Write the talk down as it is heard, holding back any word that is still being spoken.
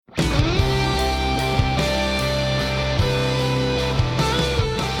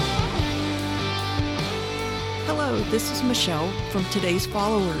This is Michelle from Today's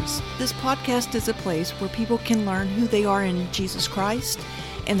Followers. This podcast is a place where people can learn who they are in Jesus Christ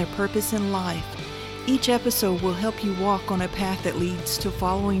and their purpose in life. Each episode will help you walk on a path that leads to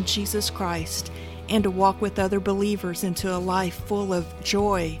following Jesus Christ and to walk with other believers into a life full of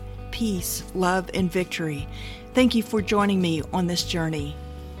joy, peace, love, and victory. Thank you for joining me on this journey.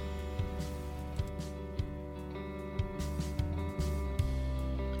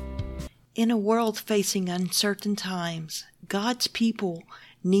 In a world facing uncertain times, God's people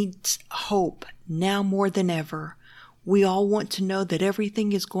needs hope now more than ever. We all want to know that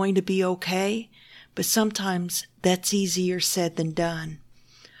everything is going to be okay, but sometimes that's easier said than done.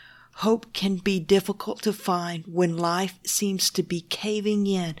 Hope can be difficult to find when life seems to be caving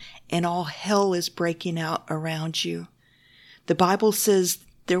in and all hell is breaking out around you. The Bible says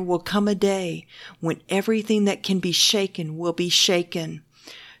there will come a day when everything that can be shaken will be shaken,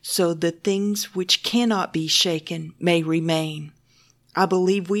 so the things which cannot be shaken may remain. I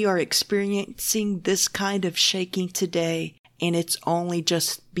believe we are experiencing this kind of shaking today, and it's only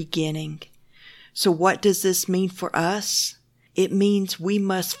just beginning. So what does this mean for us? It means we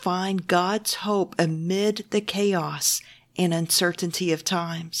must find God's hope amid the chaos and uncertainty of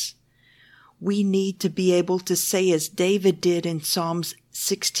times. We need to be able to say as David did in Psalms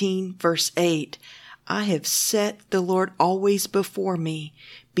 16 verse 8, I have set the Lord always before me,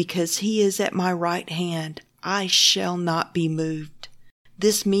 because he is at my right hand, I shall not be moved.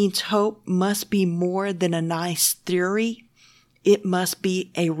 This means hope must be more than a nice theory. It must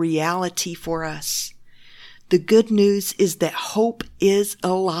be a reality for us. The good news is that hope is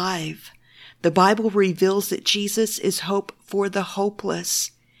alive. The Bible reveals that Jesus is hope for the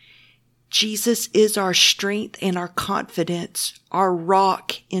hopeless. Jesus is our strength and our confidence, our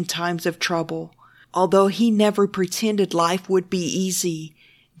rock in times of trouble. Although he never pretended life would be easy,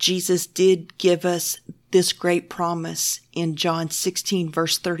 Jesus did give us this great promise in John 16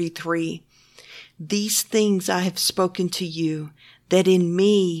 verse 33. These things I have spoken to you, that in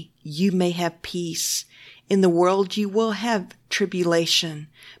me you may have peace. In the world you will have tribulation,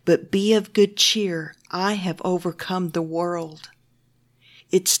 but be of good cheer. I have overcome the world.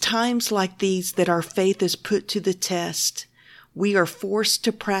 It's times like these that our faith is put to the test. We are forced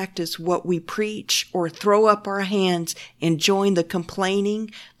to practice what we preach or throw up our hands and join the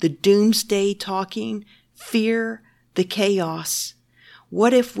complaining, the doomsday talking, fear, the chaos.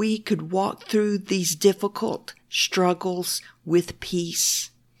 What if we could walk through these difficult struggles with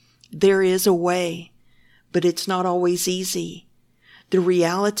peace? There is a way, but it's not always easy. The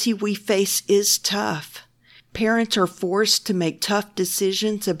reality we face is tough. Parents are forced to make tough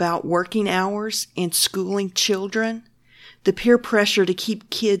decisions about working hours and schooling children. The peer pressure to keep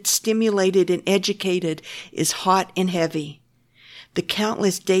kids stimulated and educated is hot and heavy. The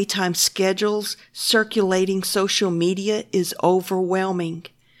countless daytime schedules circulating social media is overwhelming.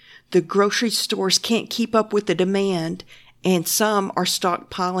 The grocery stores can't keep up with the demand, and some are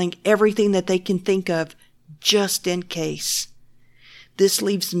stockpiling everything that they can think of just in case. This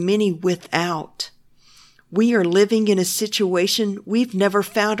leaves many without. We are living in a situation we've never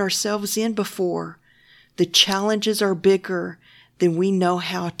found ourselves in before. The challenges are bigger than we know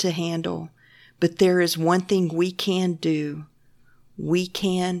how to handle, but there is one thing we can do. We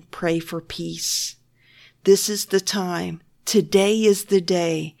can pray for peace. This is the time. Today is the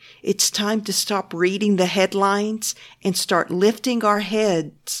day. It's time to stop reading the headlines and start lifting our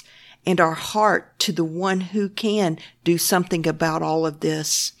heads and our heart to the one who can do something about all of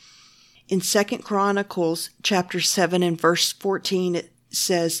this. In 2 Chronicles chapter 7 and verse 14, it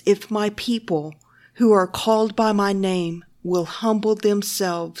says, If my people who are called by my name will humble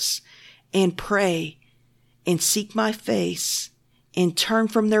themselves and pray and seek my face and turn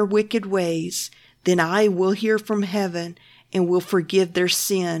from their wicked ways, then I will hear from heaven and will forgive their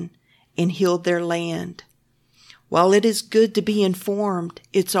sin and heal their land. While it is good to be informed,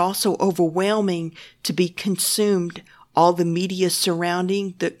 it's also overwhelming to be consumed all the media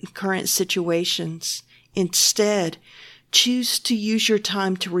surrounding the current situations. Instead, choose to use your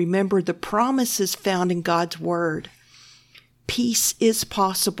time to remember the promises found in God's Word. Peace is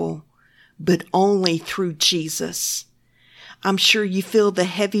possible, but only through Jesus. I'm sure you feel the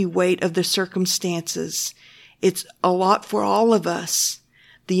heavy weight of the circumstances. It's a lot for all of us.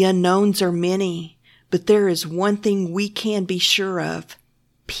 The unknowns are many, but there is one thing we can be sure of.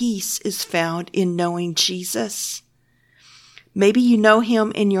 Peace is found in knowing Jesus. Maybe you know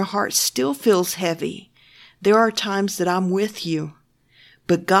him and your heart still feels heavy. There are times that I'm with you,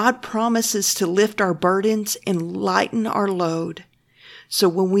 but God promises to lift our burdens and lighten our load. So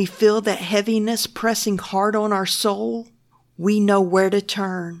when we feel that heaviness pressing hard on our soul, we know where to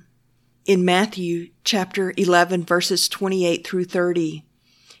turn. In Matthew chapter 11, verses 28 through 30,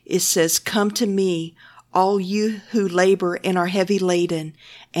 it says, "Come to me, all you who labor and are heavy laden,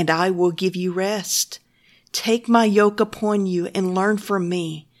 and I will give you rest. Take my yoke upon you and learn from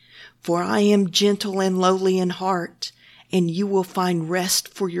me, for I am gentle and lowly in heart, and you will find rest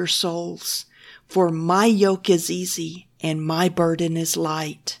for your souls. For my yoke is easy and my burden is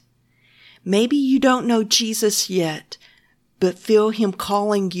light." Maybe you don't know Jesus yet, but feel him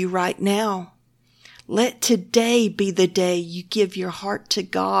calling you right now. Let today be the day you give your heart to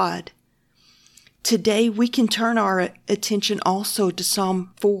God. Today we can turn our attention also to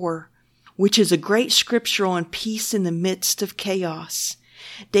Psalm 4, which is a great scripture on peace in the midst of chaos.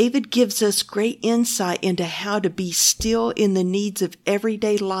 David gives us great insight into how to be still in the needs of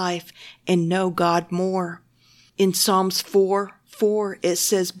everyday life and know God more. In Psalms 4:4, it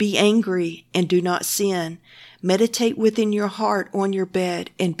says, "Be angry and do not sin. Meditate within your heart on your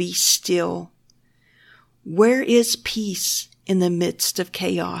bed and be still." Where is peace in the midst of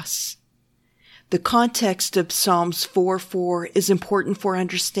chaos? The context of Psalms 4:4 is important for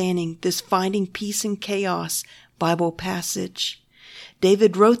understanding this finding peace in chaos Bible passage.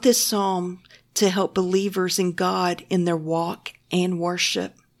 David wrote this psalm to help believers in God in their walk and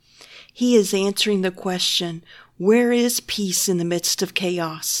worship. He is answering the question, where is peace in the midst of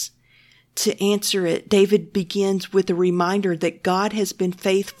chaos? To answer it, David begins with a reminder that God has been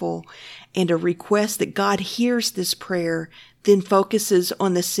faithful and a request that God hears this prayer, then focuses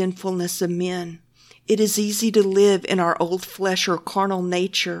on the sinfulness of men. It is easy to live in our old flesh or carnal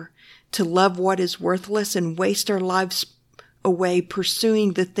nature, to love what is worthless and waste our lives away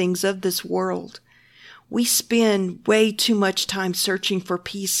pursuing the things of this world. We spend way too much time searching for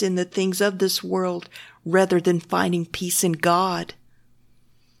peace in the things of this world rather than finding peace in God.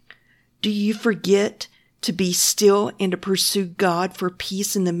 Do you forget to be still and to pursue God for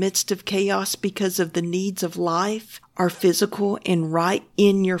peace in the midst of chaos because of the needs of life are physical and right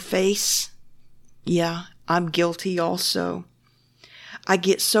in your face? Yeah, I'm guilty also. I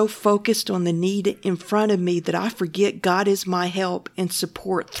get so focused on the need in front of me that I forget God is my help and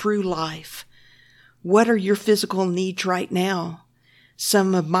support through life. What are your physical needs right now?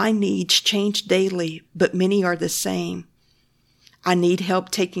 Some of my needs change daily, but many are the same. I need help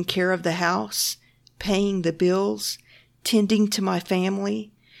taking care of the house, paying the bills, tending to my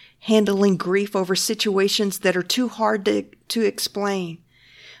family, handling grief over situations that are too hard to explain.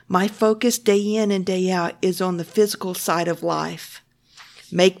 My focus day in and day out is on the physical side of life.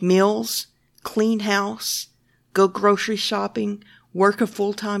 Make meals, clean house, go grocery shopping, work a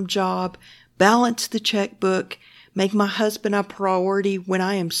full-time job, balance the checkbook, make my husband a priority when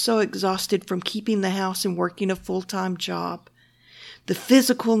I am so exhausted from keeping the house and working a full-time job. The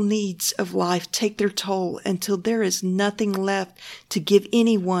physical needs of life take their toll until there is nothing left to give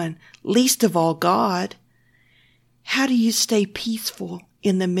anyone, least of all God. How do you stay peaceful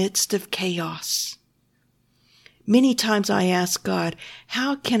in the midst of chaos? Many times I ask God,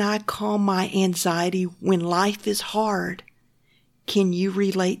 how can I calm my anxiety when life is hard? Can you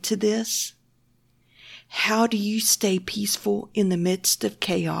relate to this? How do you stay peaceful in the midst of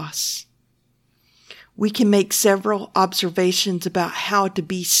chaos? We can make several observations about how to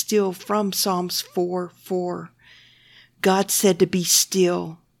be still from Psalms 4:4. God said to be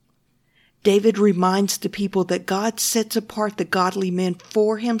still. David reminds the people that God sets apart the godly men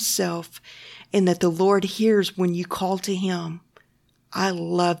for himself and that the Lord hears when you call to him. I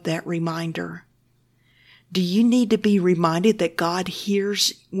love that reminder. Do you need to be reminded that God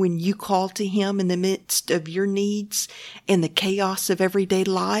hears when you call to him in the midst of your needs and the chaos of everyday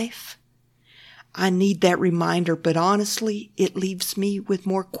life? I need that reminder, but honestly, it leaves me with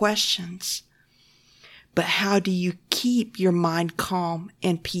more questions. But how do you keep your mind calm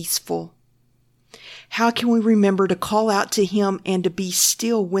and peaceful? How can we remember to call out to him and to be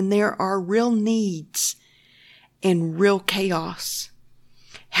still when there are real needs and real chaos?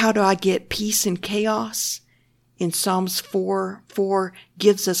 How do I get peace in chaos? In Psalms 4:4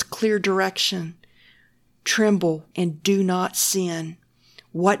 gives us clear direction. Tremble and do not sin.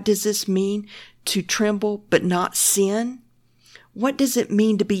 What does this mean? To tremble but not sin? What does it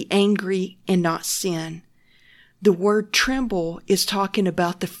mean to be angry and not sin? The word tremble is talking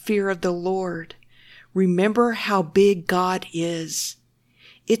about the fear of the Lord. Remember how big God is.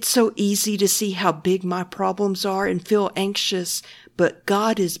 It's so easy to see how big my problems are and feel anxious, but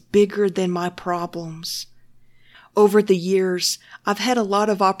God is bigger than my problems. Over the years, I've had a lot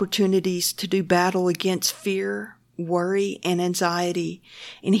of opportunities to do battle against fear, worry, and anxiety.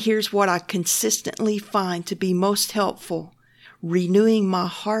 And here's what I consistently find to be most helpful: renewing my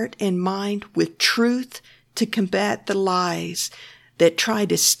heart and mind with truth to combat the lies that try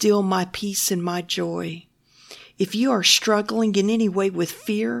to steal my peace and my joy. If you are struggling in any way with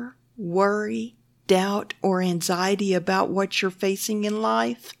fear, worry, doubt, or anxiety about what you're facing in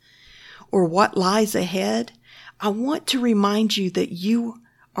life or what lies ahead, I want to remind you that you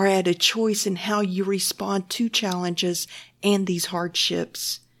are at a choice in how you respond to challenges and these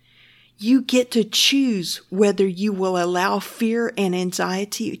hardships. You get to choose whether you will allow fear and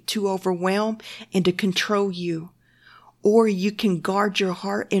anxiety to overwhelm and to control you, or you can guard your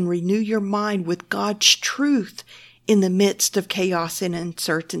heart and renew your mind with God's truth in the midst of chaos and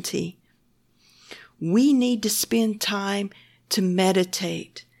uncertainty. We need to spend time to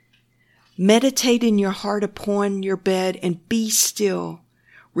meditate. Meditate in your heart upon your bed and be still.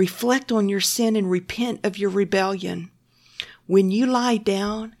 Reflect on your sin and repent of your rebellion. When you lie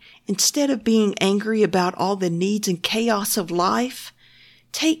down, instead of being angry about all the needs and chaos of life,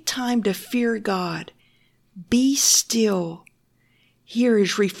 take time to fear God. Be still. Here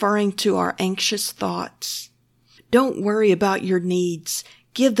is referring to our anxious thoughts. Don't worry about your needs.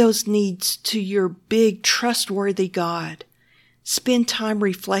 Give those needs to your big, trustworthy God. Spend time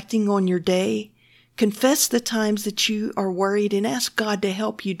reflecting on your day. Confess the times that you are worried and ask God to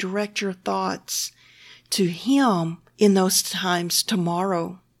help you direct your thoughts to Him in those times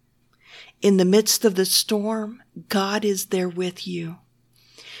tomorrow. In the midst of the storm, God is there with you.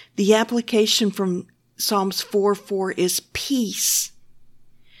 The application from Psalms 4:4 is peace.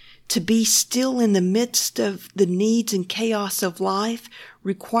 To be still in the midst of the needs and chaos of life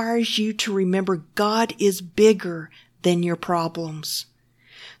requires you to remember God is bigger than your problems.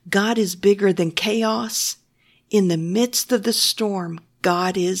 God is bigger than chaos. In the midst of the storm,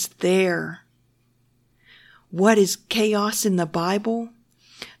 God is there. What is chaos in the Bible?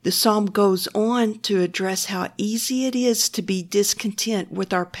 The psalm goes on to address how easy it is to be discontent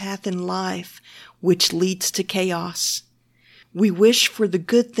with our path in life, which leads to chaos. We wish for the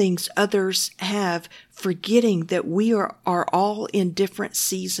good things others have, forgetting that we are all in different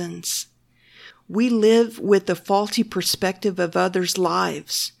seasons. We live with the faulty perspective of others'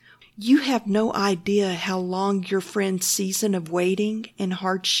 lives. You have no idea how long your friend's season of waiting and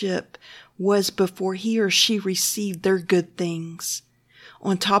hardship was before he or she received their good things.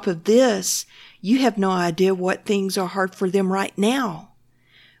 On top of this, you have no idea what things are hard for them right now.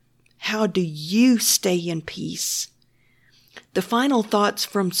 How do you stay in peace? The final thoughts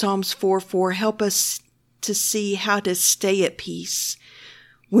from Psalms 4:4 help us to see how to stay at peace.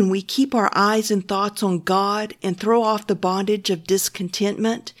 When we keep our eyes and thoughts on God and throw off the bondage of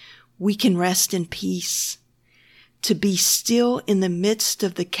discontentment, we can rest in peace. To be still in the midst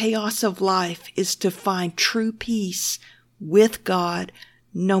of the chaos of life is to find true peace with God,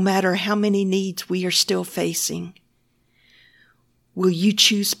 no matter how many needs we are still facing. Will you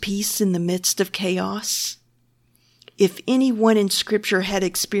choose peace in the midst of chaos? If anyone in Scripture had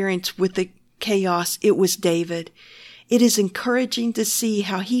experience with the chaos, it was David. It is encouraging to see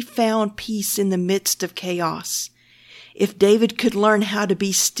how he found peace in the midst of chaos. If David could learn how to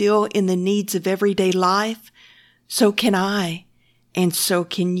be still in the needs of everyday life, so can I, and so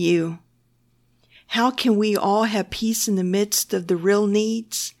can you. How can we all have peace in the midst of the real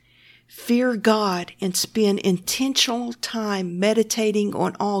needs? Fear God and spend intentional time meditating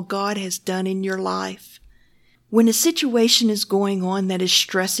on all God has done in your life. When a situation is going on that is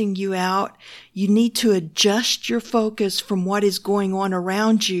stressing you out, you need to adjust your focus from what is going on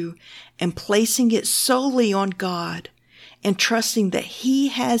around you and placing it solely on God and trusting that He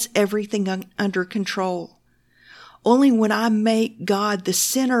has everything under control. Only when I make God the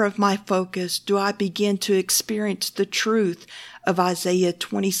center of my focus do I begin to experience the truth of Isaiah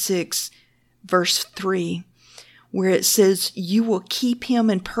 26, verse 3, where it says, "You will keep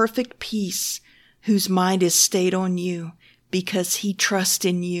him in perfect peace, whose mind is stayed on you, because he trusts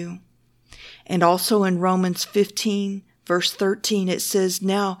in you." And also in Romans 15, verse 13, it says,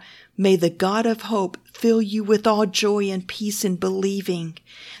 "Now may the God of hope fill you with all joy and peace in believing,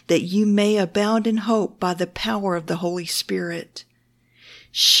 that you may abound in hope by the power of the Holy Spirit."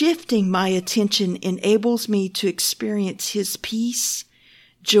 Shifting my attention enables me to experience His peace,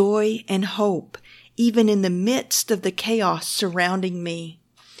 joy, and hope, even in the midst of the chaos surrounding me.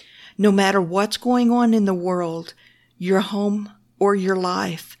 No matter what's going on in the world, your home, or your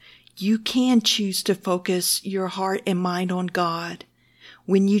life, you can choose to focus your heart and mind on God.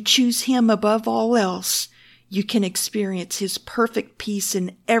 When you choose Him above all else, you can experience His perfect peace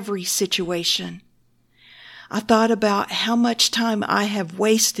in every situation. I thought about how much time I have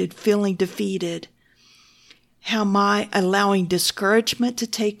wasted feeling defeated. How my allowing discouragement to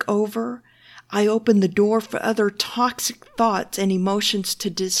take over, I opened the door for other toxic thoughts and emotions to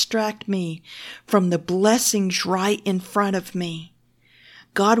distract me from the blessings right in front of me.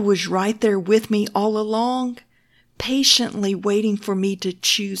 God was right there with me all along, patiently waiting for me to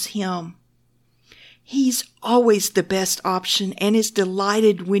choose Him. He's always the best option and is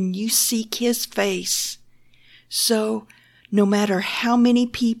delighted when you seek His face. So, no matter how many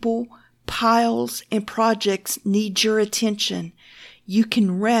people, piles, and projects need your attention, you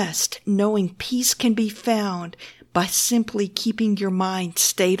can rest knowing peace can be found by simply keeping your mind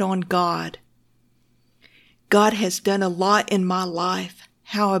stayed on God. God has done a lot in my life.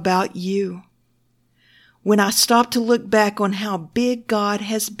 How about you? When I stop to look back on how big God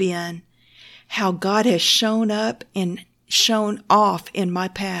has been, how God has shown up and shown off in my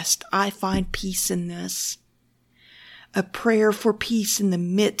past, I find peace in this. A prayer for peace in the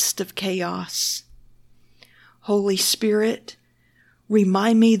midst of chaos. Holy Spirit,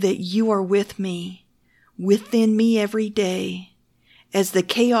 remind me that you are with me, within me every day. As the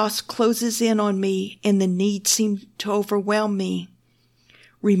chaos closes in on me and the needs seem to overwhelm me,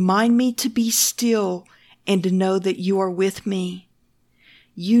 remind me to be still and to know that you are with me.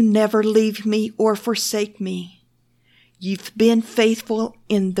 You never leave me or forsake me. You've been faithful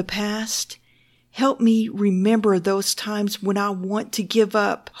in the past. Help me remember those times when I want to give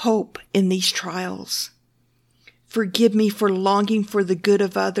up hope in these trials. Forgive me for longing for the good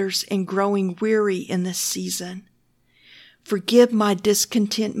of others and growing weary in this season. Forgive my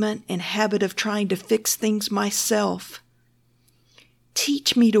discontentment and habit of trying to fix things myself.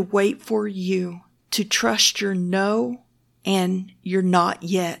 Teach me to wait for you, to trust your no and your not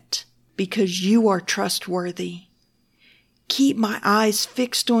yet, because you are trustworthy. Keep my eyes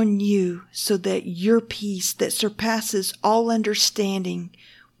fixed on you so that your peace that surpasses all understanding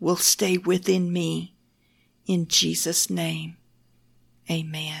will stay within me. In Jesus' name,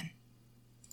 amen.